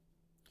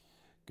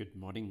Good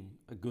morning,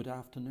 good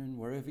afternoon,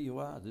 wherever you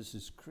are. This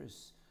is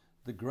Chris.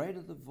 The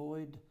greater the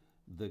void,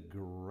 the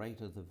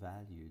greater the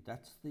value.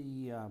 That's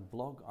the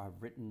blog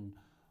I've written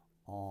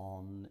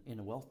on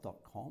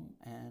innerwealth.com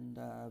and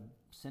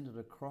sent it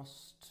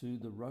across to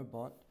the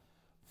robot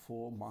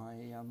for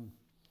my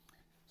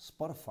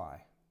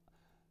Spotify.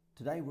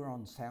 Today we're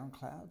on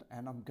SoundCloud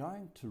and I'm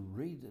going to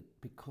read it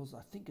because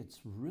I think it's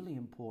really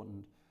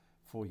important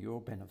for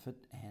your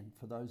benefit and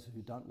for those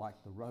who don't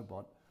like the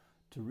robot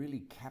to really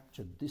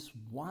capture this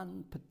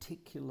one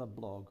particular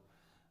blog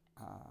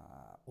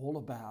all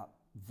about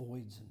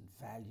voids and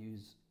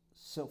values,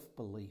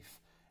 self-belief,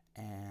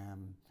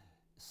 and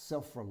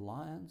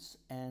self-reliance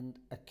and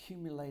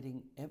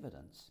accumulating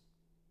evidence.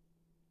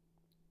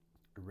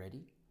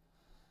 Ready?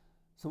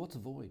 So what's a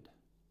void?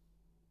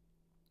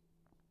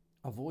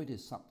 A void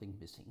is something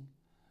missing.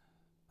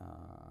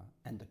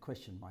 And the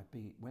question might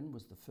be, when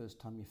was the first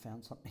time you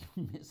found something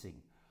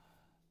missing?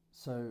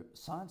 So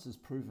science has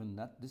proven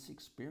that this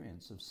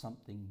experience of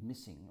something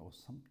missing or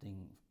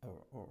something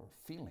or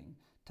feeling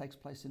takes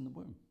place in the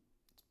womb.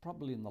 It's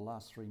probably in the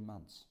last 3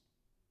 months.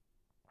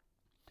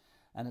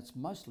 And it's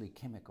mostly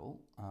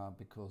chemical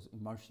because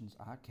emotions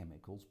are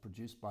chemicals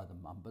produced by the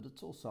mum, but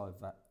it's also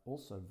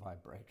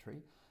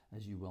vibratory.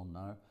 As you well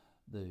know,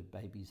 the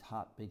baby's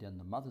heartbeat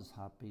and the mother's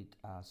heartbeat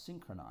are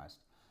synchronized,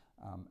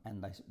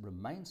 and they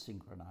remain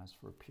synchronized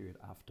for a period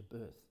after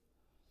birth.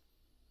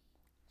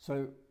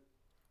 So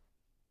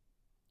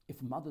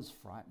if mother's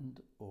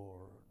frightened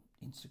or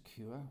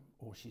insecure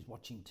or she's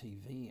watching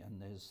TV and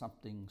there's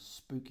something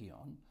spooky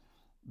on,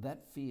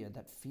 that fear,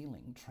 that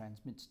feeling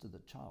transmits to the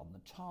child.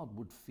 And the child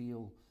would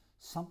feel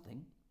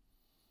something.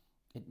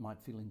 It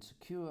might feel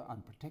insecure,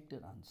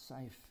 unprotected,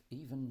 unsafe,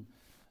 even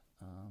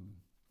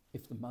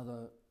if the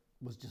mother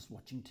was just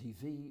watching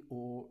TV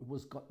or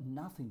was got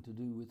nothing to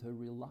do with her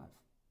real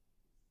life.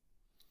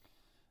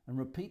 And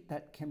repeat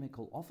that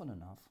chemical often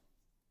enough,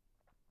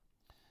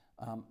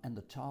 and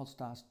the child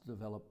starts to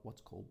develop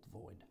what's called the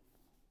void.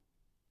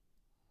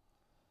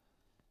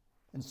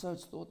 And so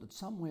it's thought that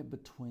somewhere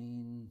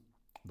between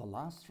the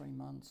last 3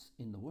 months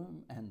in the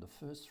womb and the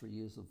first 3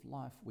 years of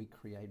life, we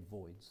create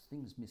voids,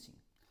 things missing.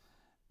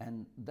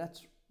 And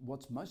that's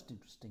what's most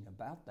interesting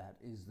about that,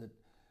 is that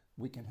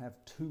we can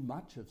have too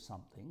much of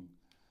something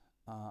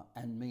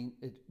and mean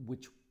it,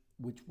 which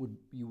would,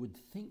 you would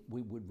think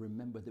we would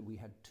remember that we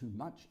had too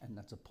much, and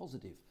that's a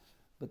positive.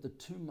 But the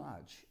too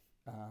much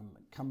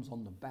comes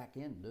on the back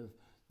end of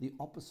the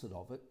opposite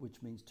of it,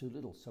 which means too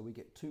little. So we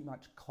get too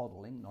much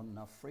coddling, not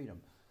enough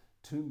freedom,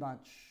 too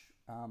much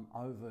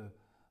over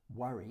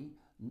worry,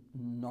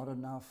 not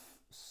enough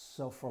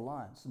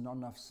self-reliance, not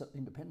enough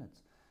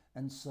independence.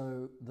 And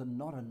so the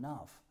not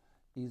enough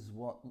is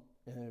what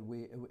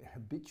we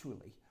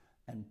habitually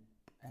and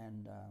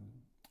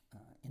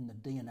in the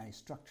DNA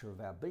structure of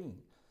our being,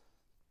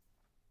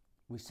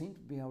 we seem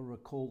to be able to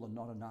recall the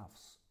not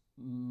enoughs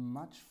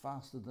much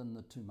faster than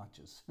the too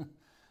muches.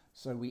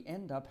 So we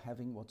end up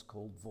having what's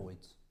called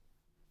voids.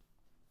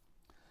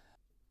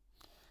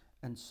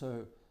 And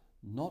so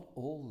not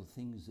all the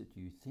things that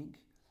you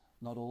think,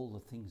 not all the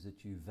things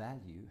that you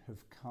value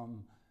have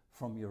come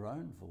from your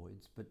own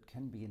voids, but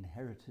can be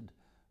inherited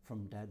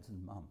from dads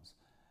and mums.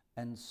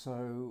 And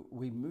so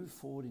we move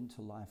forward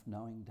into life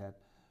knowing that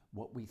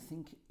what we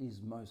think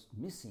is most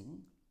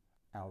missing,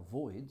 our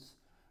voids,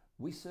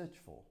 we search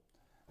for.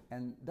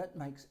 And that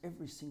makes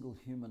every single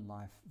human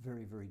life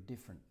very, very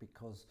different,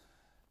 because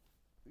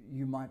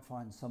you might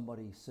find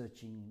somebody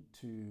searching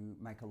to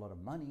make a lot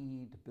of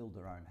money, to build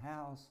their own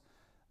house,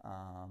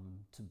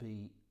 to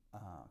be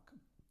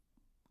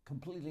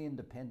completely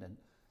independent,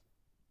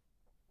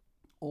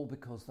 all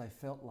because they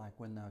felt like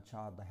when they were a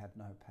child they had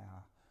no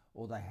power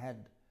or they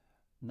had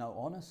no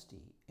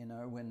honesty. You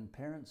know, when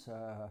parents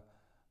are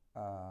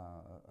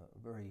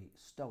very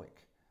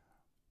stoic,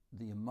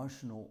 the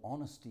emotional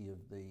honesty of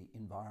the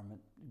environment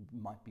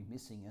might be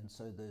missing, and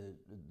so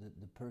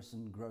the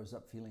person grows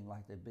up feeling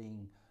like that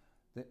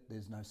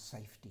there's no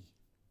safety,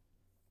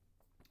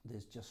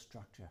 there's just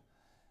structure.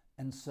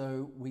 And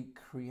so we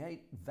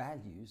create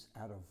values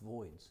out of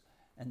voids,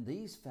 and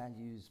these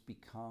values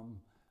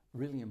become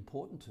really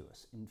important to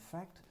us. In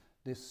fact,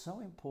 they're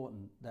so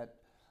important that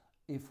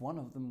if one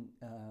of them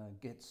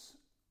gets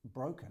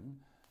broken,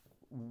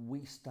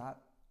 we start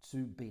to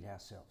beat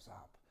ourselves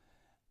up.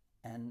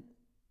 And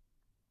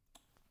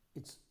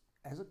it's,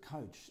 as a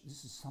coach,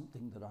 this is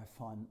something that I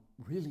find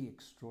really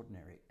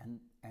extraordinary.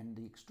 And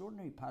the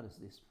extraordinary part is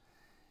this: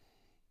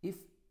 if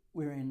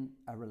we're in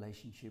a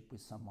relationship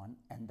with someone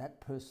and that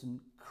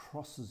person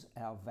crosses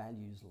our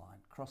values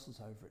line, crosses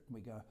over it, and we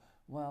go,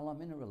 well,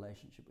 I'm in a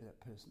relationship with that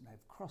person,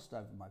 they've crossed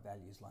over my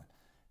values line,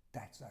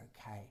 that's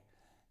okay.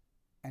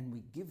 And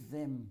we give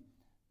them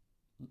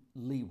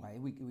leeway.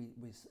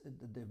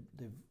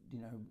 They've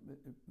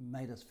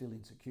made us feel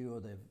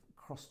insecure, they've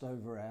crossed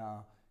over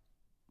our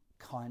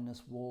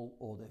kindness wall,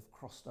 or they've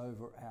crossed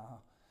over our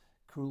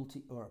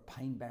cruelty or a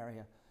pain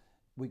barrier.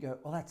 We go,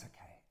 well, that's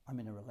okay, I'm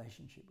in a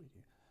relationship with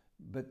you.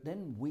 But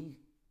then we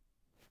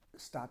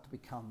start to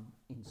become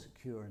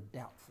insecure and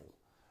doubtful.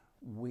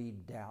 we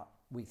doubt,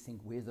 we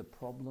think we're the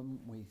problem,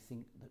 we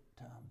think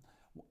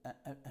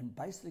that, and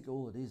basically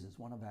all it is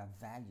one of our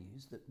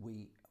values that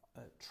we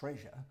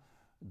treasure,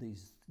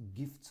 these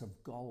gifts of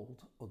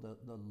gold or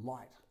the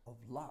light of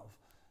love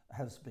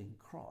has been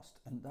crossed.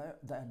 And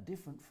they're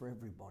different for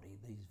everybody,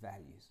 these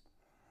values.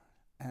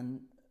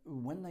 And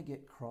when they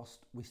get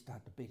crossed, we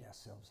start to beat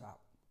ourselves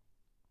up.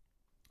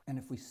 And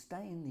if we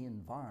stay in the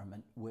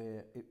environment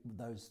where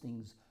those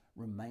things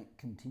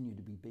continue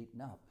to be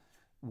beaten up,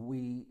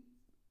 we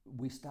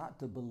start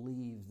to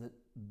believe that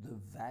the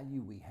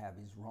value we have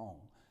is wrong,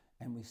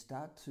 and we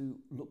start to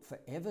look for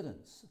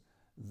evidence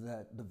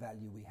that the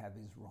value we have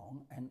is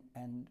wrong,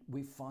 and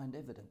we find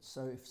evidence.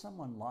 So if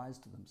someone lies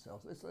to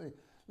themselves,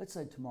 let's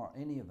say tomorrow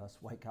any of us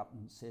wake up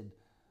and said,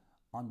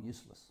 I'm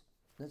useless.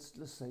 Let's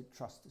say,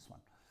 trust this one.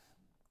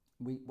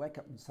 We wake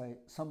up and say,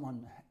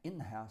 someone in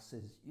the house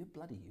says, you're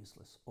bloody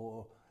useless,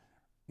 or,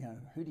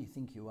 who do you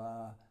think you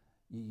are?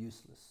 You're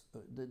useless.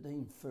 They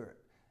infer it.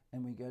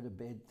 And we go to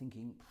bed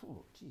thinking,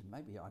 oh, gee,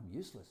 maybe I'm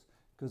useless,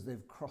 because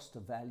they've crossed a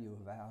value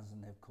of ours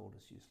and they've called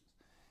us useless.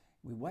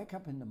 We wake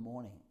up in the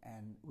morning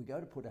and we go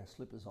to put our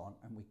slippers on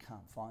and we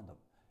can't find them.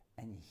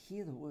 And you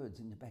hear the words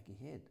in the back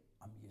of your head,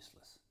 I'm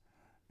useless.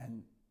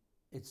 And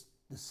it's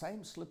the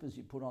same slippers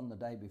you put on the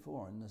day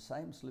before and the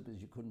same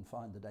slippers you couldn't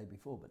find the day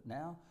before. But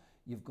now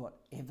you've got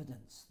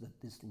evidence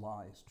that this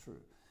lie is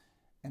true.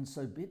 And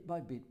so bit by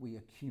bit, we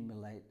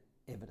accumulate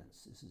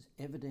evidence. This is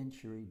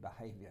evidentiary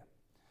behavior.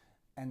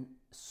 And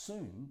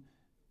soon,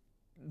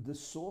 the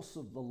source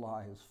of the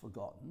lie is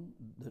forgotten,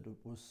 that it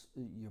was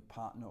your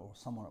partner or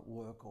someone at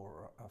work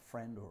or a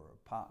friend or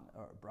a partner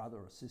or a brother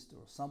or sister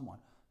or someone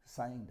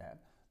saying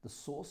that. The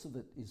source of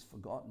it is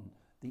forgotten.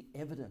 The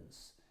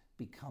evidence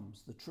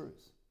becomes the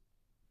truth.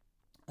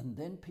 And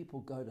then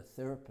people go to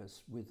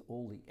therapists with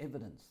all the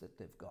evidence that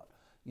they've got.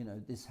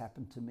 This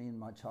happened to me in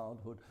my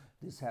childhood.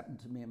 This happened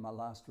to me in my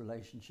last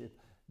relationship.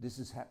 This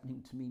is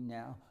happening to me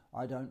now.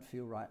 I don't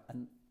feel right.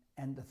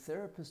 And the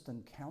therapist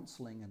and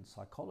counselling and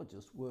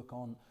psychologists work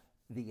on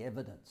the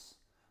evidence.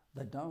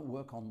 They don't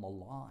work on the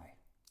lie.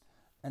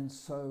 And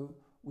so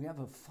we have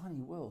a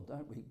funny world,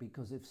 don't we?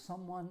 Because if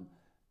someone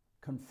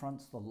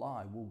confronts the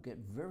lie, we'll get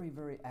very,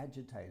 very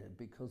agitated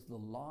because the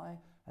lie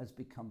has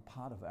become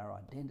part of our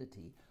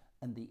identity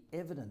and the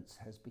evidence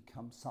has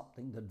become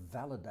something that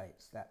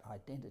validates that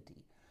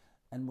identity.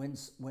 And when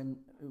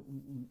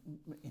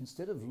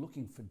instead of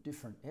looking for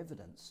different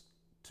evidence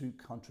to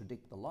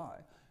contradict the lie,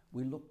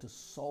 we look to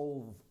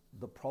solve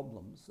the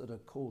problems that are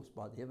caused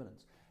by the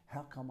evidence.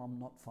 How come I'm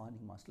not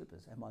finding my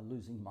slippers? Am I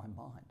losing my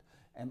mind?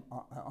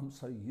 I'm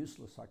so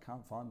useless I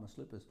can't find my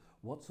slippers.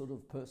 What sort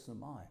of person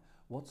am I?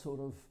 What sort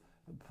of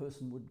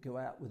person would go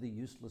out with a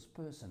useless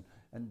person?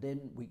 And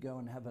then we go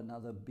and have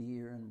another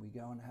beer and we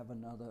go and have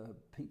another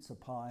pizza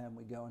pie and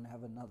we go and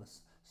have another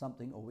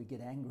something, or we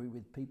get angry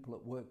with people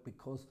at work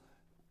because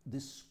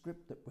this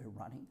script that we're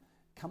running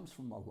comes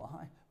from a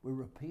lie. We're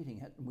repeating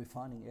it and we're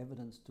finding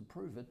evidence to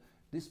prove it.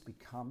 This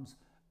becomes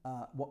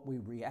what we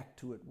react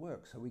to at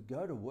work. So we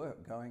go to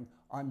work going,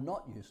 I'm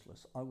not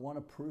useless. I want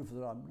to prove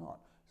that I'm not.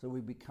 So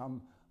we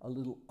become a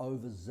little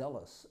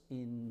overzealous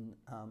in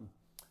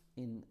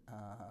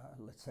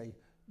let's say,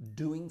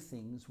 doing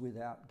things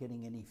without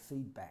getting any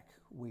feedback.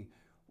 We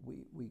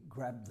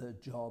grab the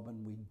job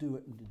and we do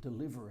it and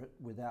deliver it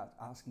without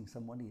asking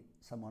someone,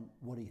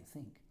 what do you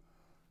think?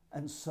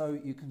 And so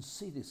you can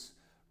see this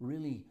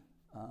really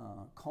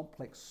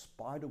complex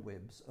spider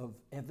webs of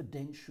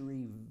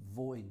evidentiary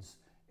voids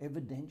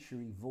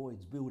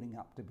building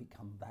up to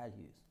become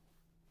values.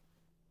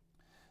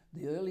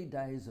 The early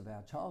days of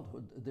our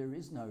childhood, there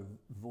is no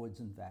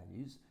voids and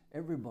values.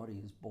 Everybody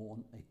is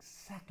born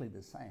exactly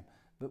the same.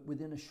 But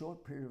within a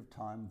short period of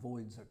time,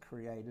 voids are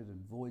created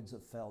and voids are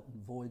felt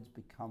and voids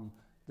become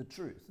the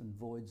truth. And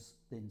voids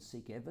then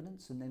seek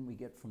evidence, and then we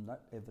get from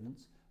that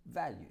evidence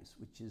values,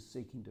 which is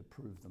seeking to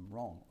prove them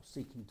wrong, or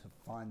seeking to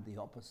find the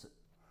opposite.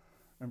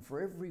 And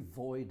for every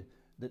void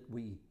that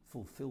we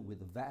fulfill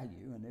with a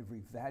value and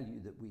every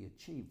value that we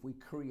achieve, we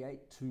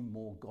create two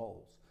more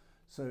goals.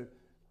 So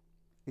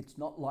it's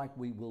not like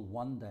we will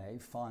one day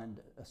find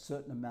a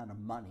certain amount of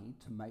money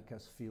to make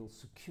us feel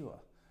secure.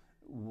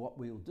 What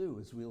we'll do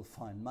is we'll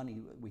find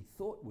money that we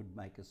thought would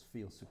make us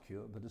feel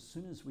secure, but as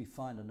soon as we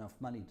find enough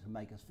money to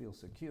make us feel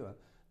secure,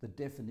 the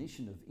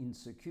definition of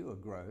insecure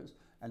grows,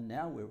 and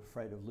now we're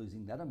afraid of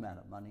losing that amount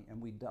of money,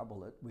 and we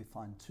double it. We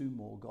find two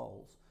more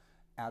goals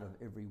out of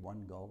every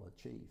one goal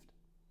achieved.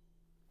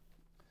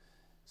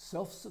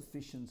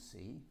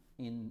 Self-sufficiency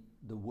in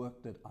the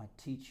work that I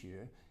teach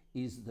here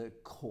is the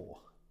core.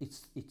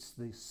 It's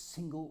the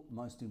single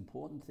most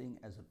important thing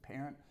as a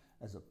parent,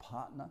 as a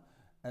partner,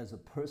 as a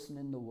person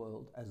in the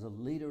world, as a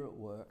leader at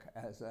work,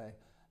 as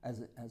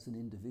an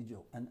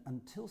individual. And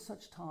until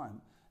such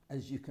time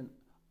as you can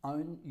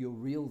own your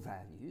real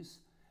values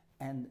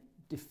and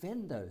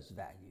defend those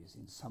values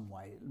in some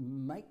way,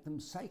 make them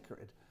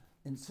sacred,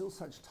 until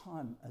such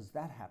time as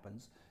that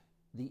happens,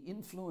 the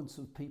influence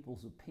of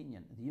people's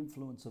opinion, the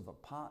influence of a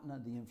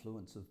partner, the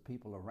influence of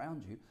people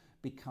around you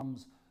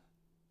becomes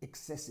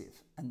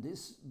excessive. And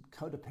this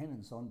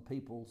codependence on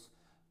people's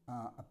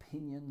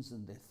opinions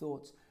and their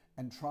thoughts,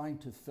 and trying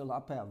to fill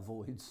up our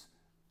voids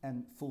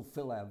and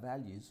fulfill our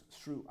values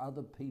through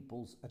other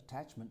people's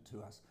attachment to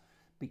us,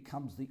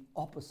 becomes the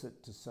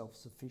opposite to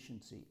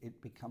self-sufficiency.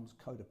 It becomes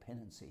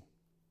codependency.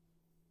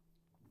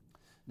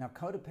 Now,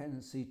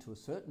 codependency to a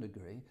certain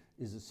degree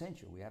is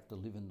essential. We have to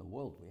live in the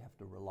world. We have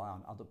to rely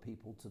on other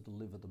people to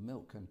deliver the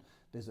milk, and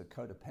there's a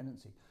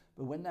codependency.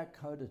 But when that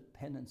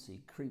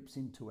codependency creeps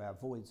into our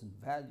voids and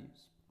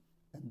values,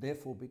 and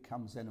therefore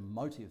becomes an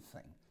emotive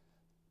thing,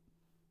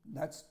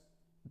 that's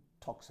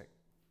toxic.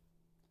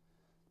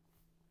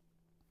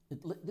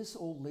 This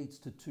all leads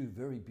to two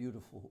very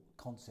beautiful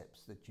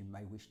concepts that you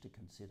may wish to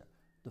consider.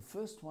 The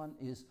first one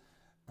is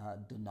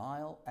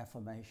denial,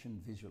 affirmation,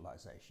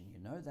 visualization. You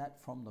know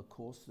that from the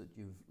course that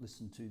you've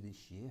listened to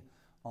this year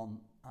on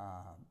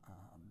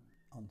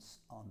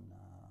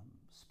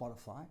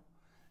Spotify.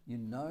 You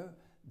know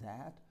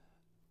that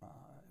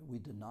we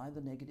deny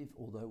the negative,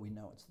 although we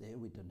know it's there.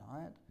 We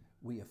deny it.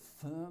 We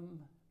affirm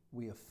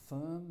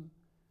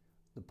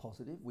the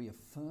positive. We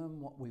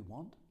affirm what we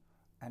want,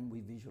 and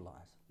we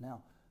visualize.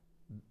 Now,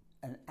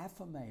 an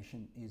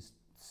affirmation is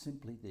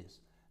simply this.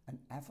 An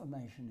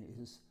affirmation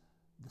is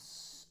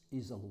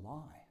a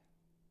lie.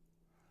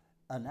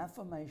 An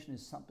affirmation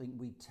is something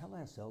we tell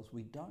ourselves.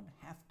 We don't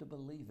have to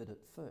believe it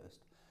at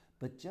first.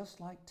 But just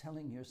like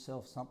telling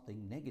yourself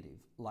something negative,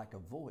 like a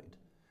void,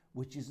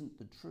 which isn't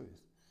the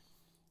truth,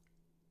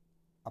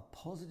 a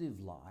positive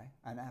lie,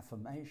 an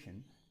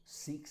affirmation,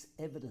 seeks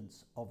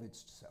evidence of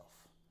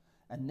itself.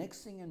 And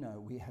next thing you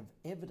know, we have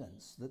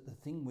evidence that the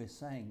thing we're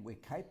saying we're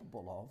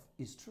capable of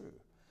is true.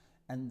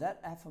 And that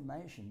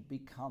affirmation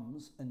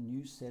becomes a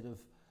new set of,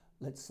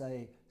 let's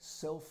say,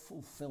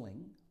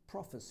 self-fulfilling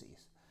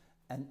prophecies.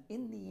 And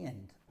in the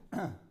end,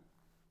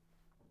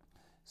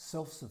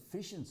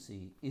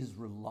 self-sufficiency is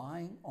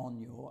relying on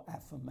your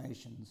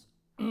affirmations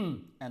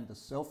and the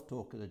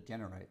self-talk that it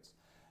generates,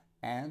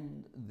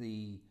 and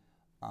the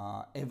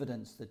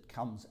evidence that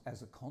comes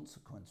as a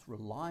consequence,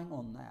 relying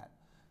on that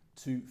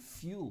to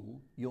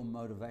fuel your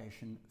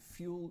motivation,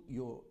 fuel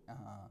your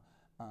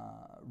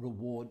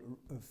reward,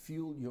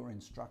 fuel your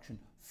instruction,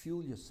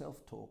 fuel your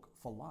self-talk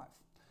for life.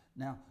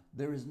 Now,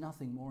 there is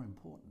nothing more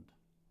important.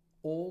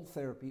 All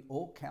therapy,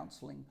 all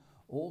counseling,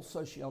 all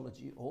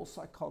sociology, all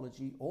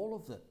psychology, all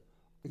of it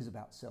is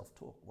about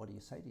self-talk. What do you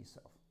say to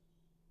yourself?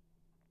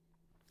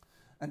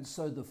 And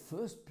so the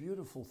first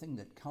beautiful thing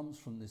that comes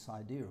from this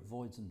idea of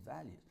voids and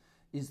values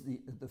is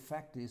the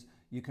fact is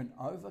you can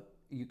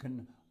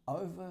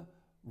override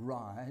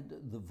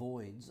the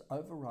voids,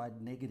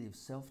 override negative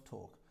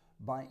self-talk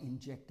by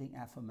injecting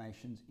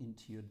affirmations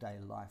into your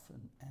daily life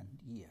and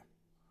year.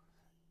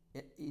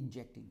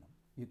 Injecting them.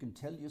 You can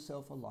tell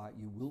yourself a lie,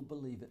 you will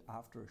believe it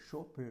after a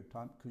short period of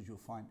time because you'll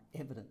find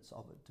evidence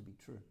of it to be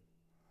true.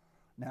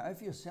 Now,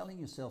 if you're selling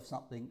yourself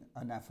something,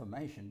 an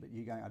affirmation, but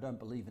you're going, I don't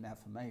believe in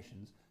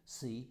affirmations,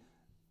 see,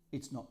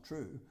 it's not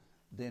true,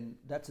 then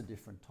that's a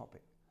different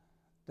topic.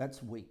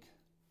 That's weak.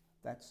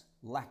 That's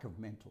lack of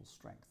mental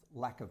strength,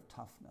 lack of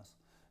toughness.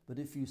 But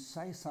if you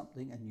say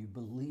something and you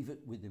believe it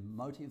with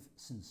emotive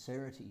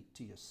sincerity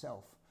to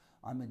yourself,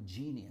 I'm a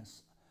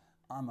genius,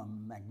 I'm a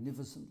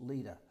magnificent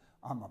leader,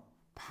 I'm a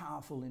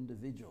powerful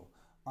individual,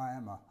 I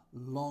am a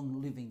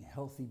long-living,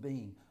 healthy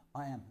being,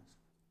 I am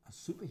a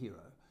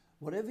superhero.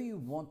 Whatever you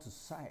want to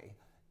say,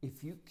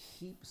 if you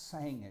keep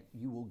saying it,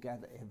 you will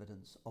gather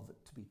evidence of it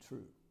to be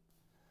true.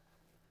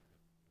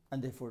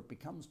 And therefore it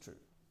becomes true,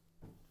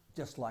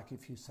 just like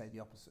if you say the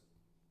opposite.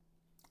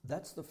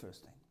 That's the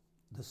first thing.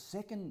 The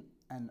second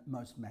and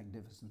most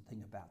magnificent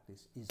thing about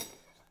this is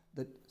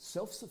that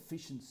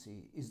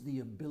self-sufficiency is the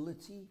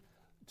ability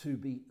to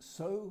be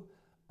so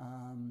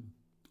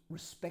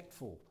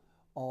respectful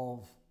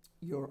of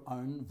your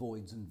own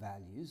voids and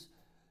values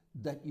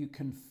that you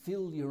can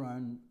fill your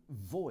own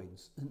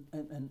voids.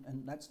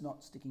 And that's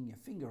not sticking your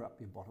finger up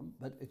your bottom,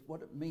 but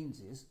what it means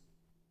is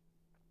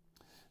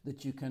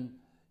that you can,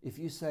 if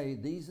you say,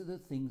 these are the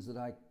things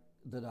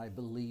that I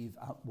believe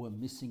were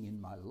missing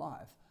in my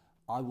life,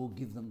 I will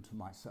give them to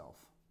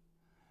myself.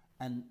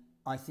 And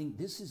I think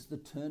this is the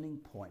turning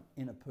point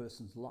in a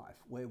person's life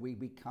where we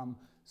become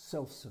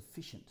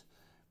self-sufficient.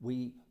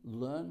 We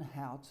learn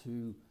how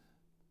to,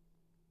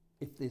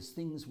 if there's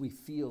things we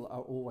feel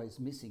are always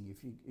missing,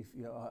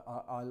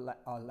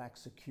 I lack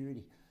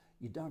security,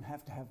 you don't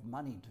have to have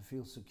money to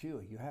feel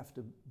secure. You have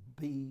to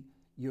be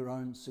your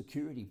own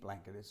security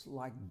blanket. It's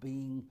like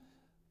being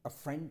a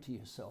friend to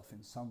yourself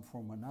in some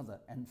form or another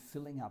and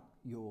filling up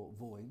your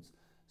voids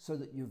so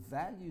that your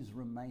values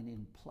remain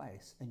in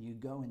place and you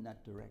go in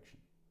that direction.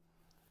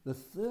 The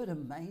third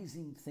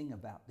amazing thing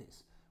about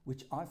this,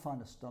 which I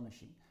find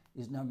astonishing,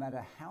 is no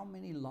matter how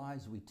many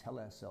lies we tell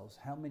ourselves,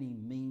 how many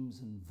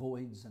memes and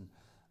voids and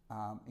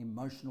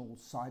emotional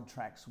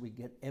sidetracks we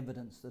get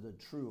evidence that are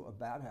true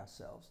about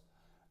ourselves,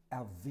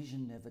 our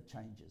vision never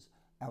changes.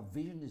 Our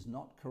vision is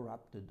not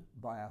corrupted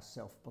by our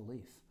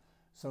self-belief.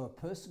 So a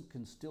person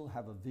can still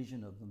have a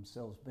vision of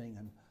themselves being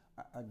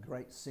a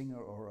great singer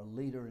or a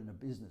leader in a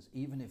business,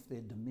 even if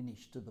they're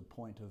diminished to the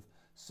point of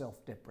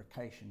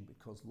self-deprecation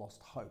because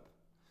lost hope.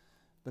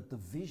 But the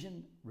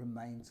vision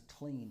remains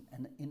clean,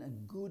 and in a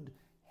good,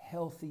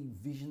 healthy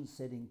vision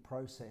setting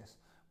process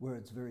where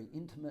it's very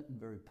intimate and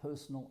very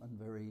personal and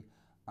very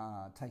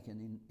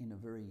taken in a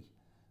very,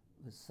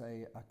 let's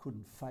say, I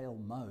couldn't fail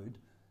mode,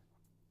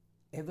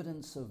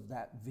 evidence of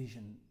that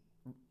vision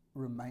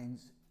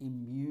remains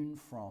immune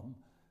from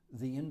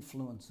the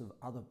influence of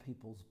other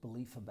people's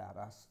belief about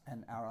us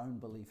and our own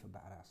belief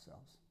about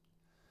ourselves.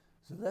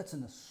 So that's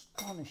an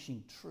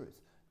astonishing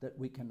truth, that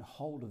we can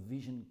hold a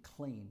vision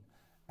clean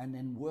and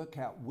then work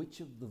out which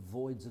of the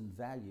voids and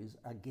values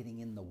are getting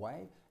in the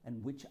way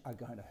and which are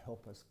going to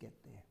help us get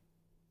there.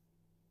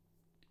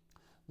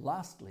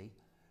 Lastly,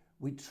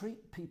 we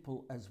treat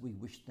people as we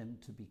wish them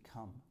to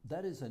become.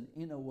 That is an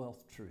inner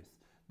wealth truth.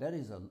 That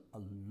is a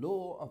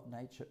law of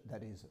nature.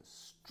 That is a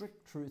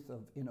strict truth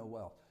of inner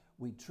wealth.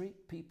 We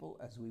treat people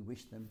as we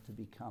wish them to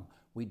become.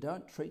 We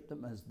don't treat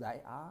them as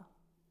they are.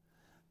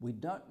 We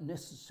don't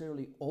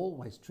necessarily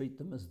always treat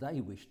them as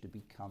they wish to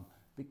become,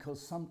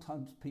 because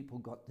sometimes people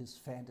got this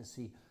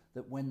fantasy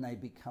that when they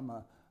become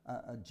a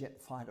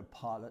jet fighter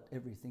pilot,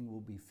 everything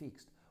will be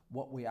fixed.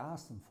 What we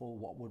ask them for,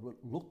 what would it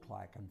look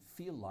like and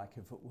feel like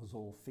if it was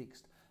all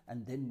fixed?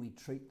 And then we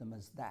treat them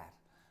as that.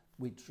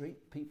 We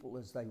treat people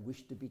as they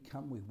wish to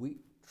become. We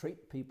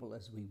treat people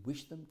as we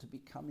wish them to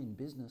become in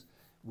business.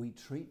 We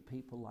treat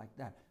people like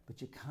that.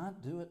 But you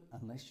can't do it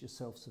unless you're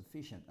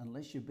self-sufficient,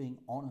 unless you're being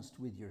honest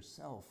with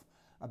yourself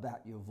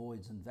about your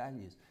voids and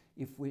values.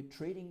 If we're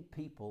treating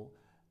people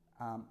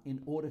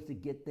in order to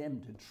get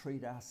them to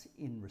treat us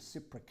in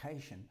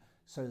reciprocation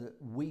so that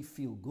we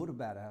feel good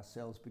about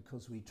ourselves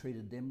because we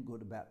treated them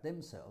good about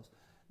themselves,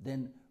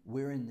 then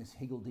we're in this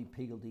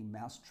higgledy-piggledy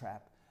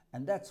mousetrap.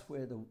 And that's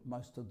where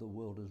most of the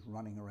world is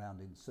running around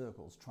in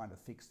circles, trying to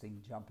fix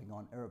things, jumping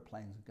on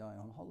aeroplanes and going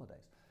on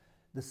holidays.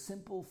 The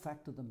simple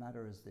fact of the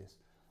matter is this: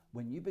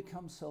 when you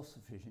become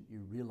self-sufficient,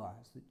 you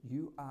realize that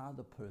you are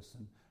the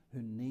person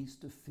who needs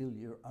to fill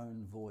your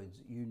own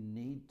voids. You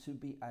need to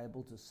be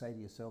able to say to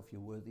yourself,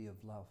 you're worthy of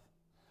love.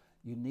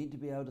 You need to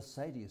be able to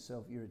say to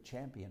yourself, you're a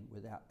champion,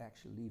 without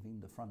actually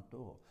leaving the front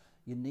door.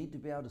 You need to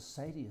be able to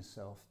say to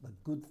yourself the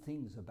good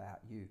things about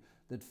you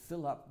that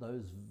fill up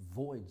those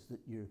voids that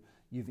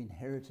you've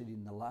inherited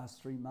in the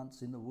last 3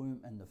 months in the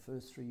womb and the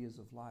first 3 years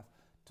of life,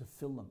 to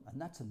fill them.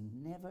 And that's a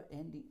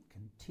never-ending,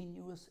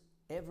 continuous,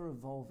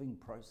 ever-evolving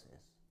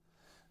process.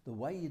 The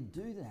way you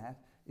do that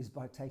is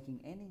by taking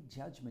any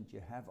judgment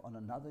you have on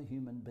another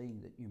human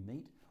being that you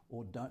meet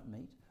or don't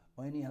meet,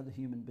 or any other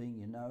human being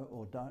you know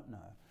or don't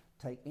know.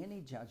 Take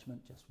any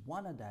judgment, just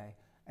one a day,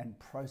 and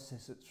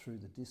process it through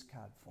the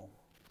discard form.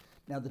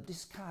 Now, the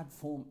discard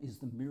form is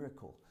the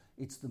miracle.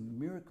 It's the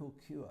miracle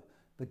cure.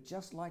 But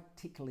just like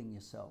tickling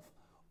yourself,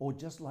 or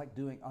just like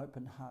doing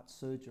open heart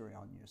surgery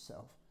on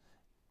yourself,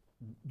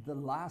 the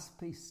last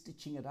piece,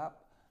 stitching it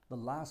up, the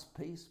last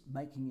piece,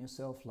 making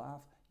yourself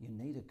laugh, you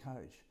need a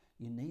coach.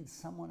 You need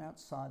someone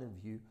outside of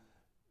you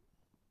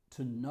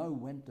to know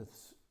when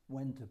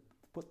to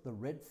put the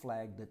red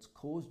flag that's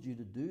caused you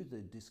to do the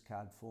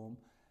discard form,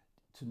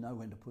 to know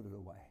when to put it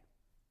away.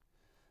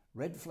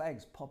 Red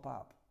flags pop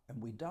up, and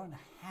we don't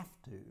have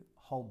to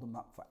hold them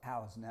up for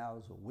hours and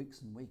hours or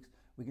weeks and weeks.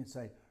 We can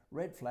say,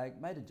 red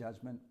flag, made a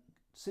judgment,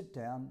 sit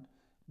down,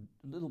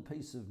 little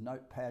piece of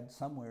notepad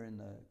somewhere in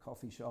the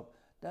coffee shop,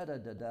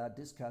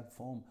 discard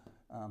form,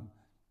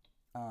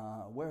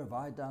 where have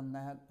I done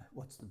that?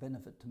 What's the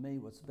benefit to me?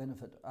 What's the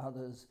benefit to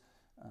others?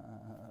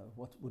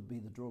 What would be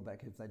the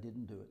drawback if they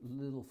didn't do it?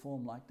 Little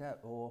form like that.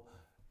 Or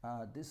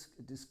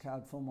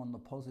discard form on the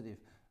positive.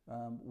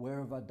 Where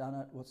have I done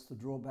it? What's the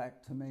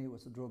drawback to me?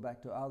 What's the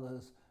drawback to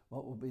others?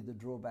 What will be the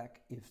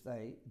drawback if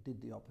they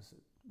did the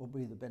opposite? What will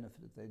be the benefit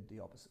if they did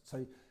the opposite?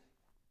 So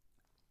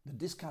the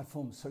discard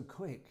form is so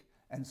quick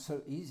and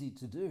so easy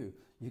to do.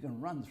 You can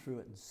run through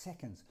it in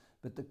seconds.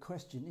 But the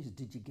question is,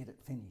 did you get it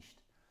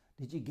finished?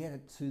 Did you get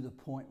it to the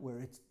point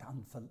where it's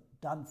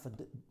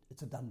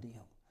it's a done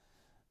deal?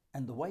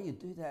 And the way you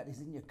do that is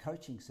in your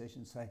coaching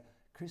session, say,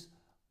 Chris,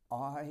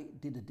 I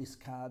did a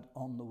discard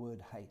on the word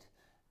hate.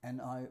 And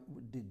I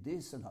did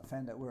this, and I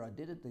found out where I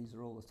did it. These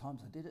are all the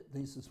times I did it.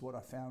 This is what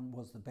I found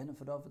was the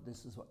benefit of it.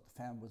 This is what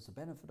I found was the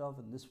benefit of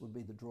it. And this would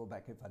be the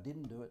drawback if I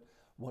didn't do it.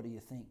 What do you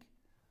think?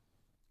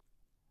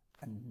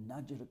 And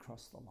nudge it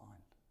across the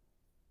line.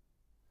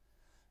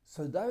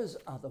 So those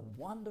are the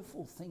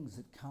wonderful things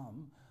that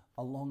come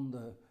along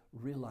the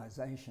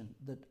realization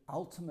that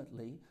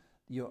ultimately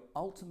your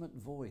ultimate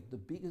void, the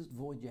biggest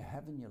void you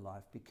have in your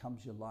life,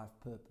 becomes your life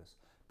purpose.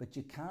 But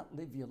you can't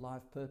live your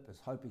life purpose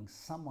hoping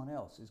someone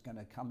else is going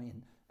to come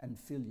in and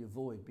fill your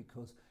void,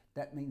 because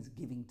that means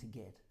giving to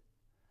get.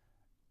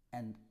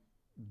 And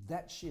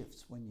that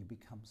shifts when you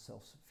become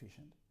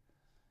self-sufficient.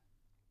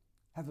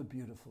 Have a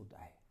beautiful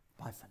day.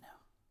 Bye for now.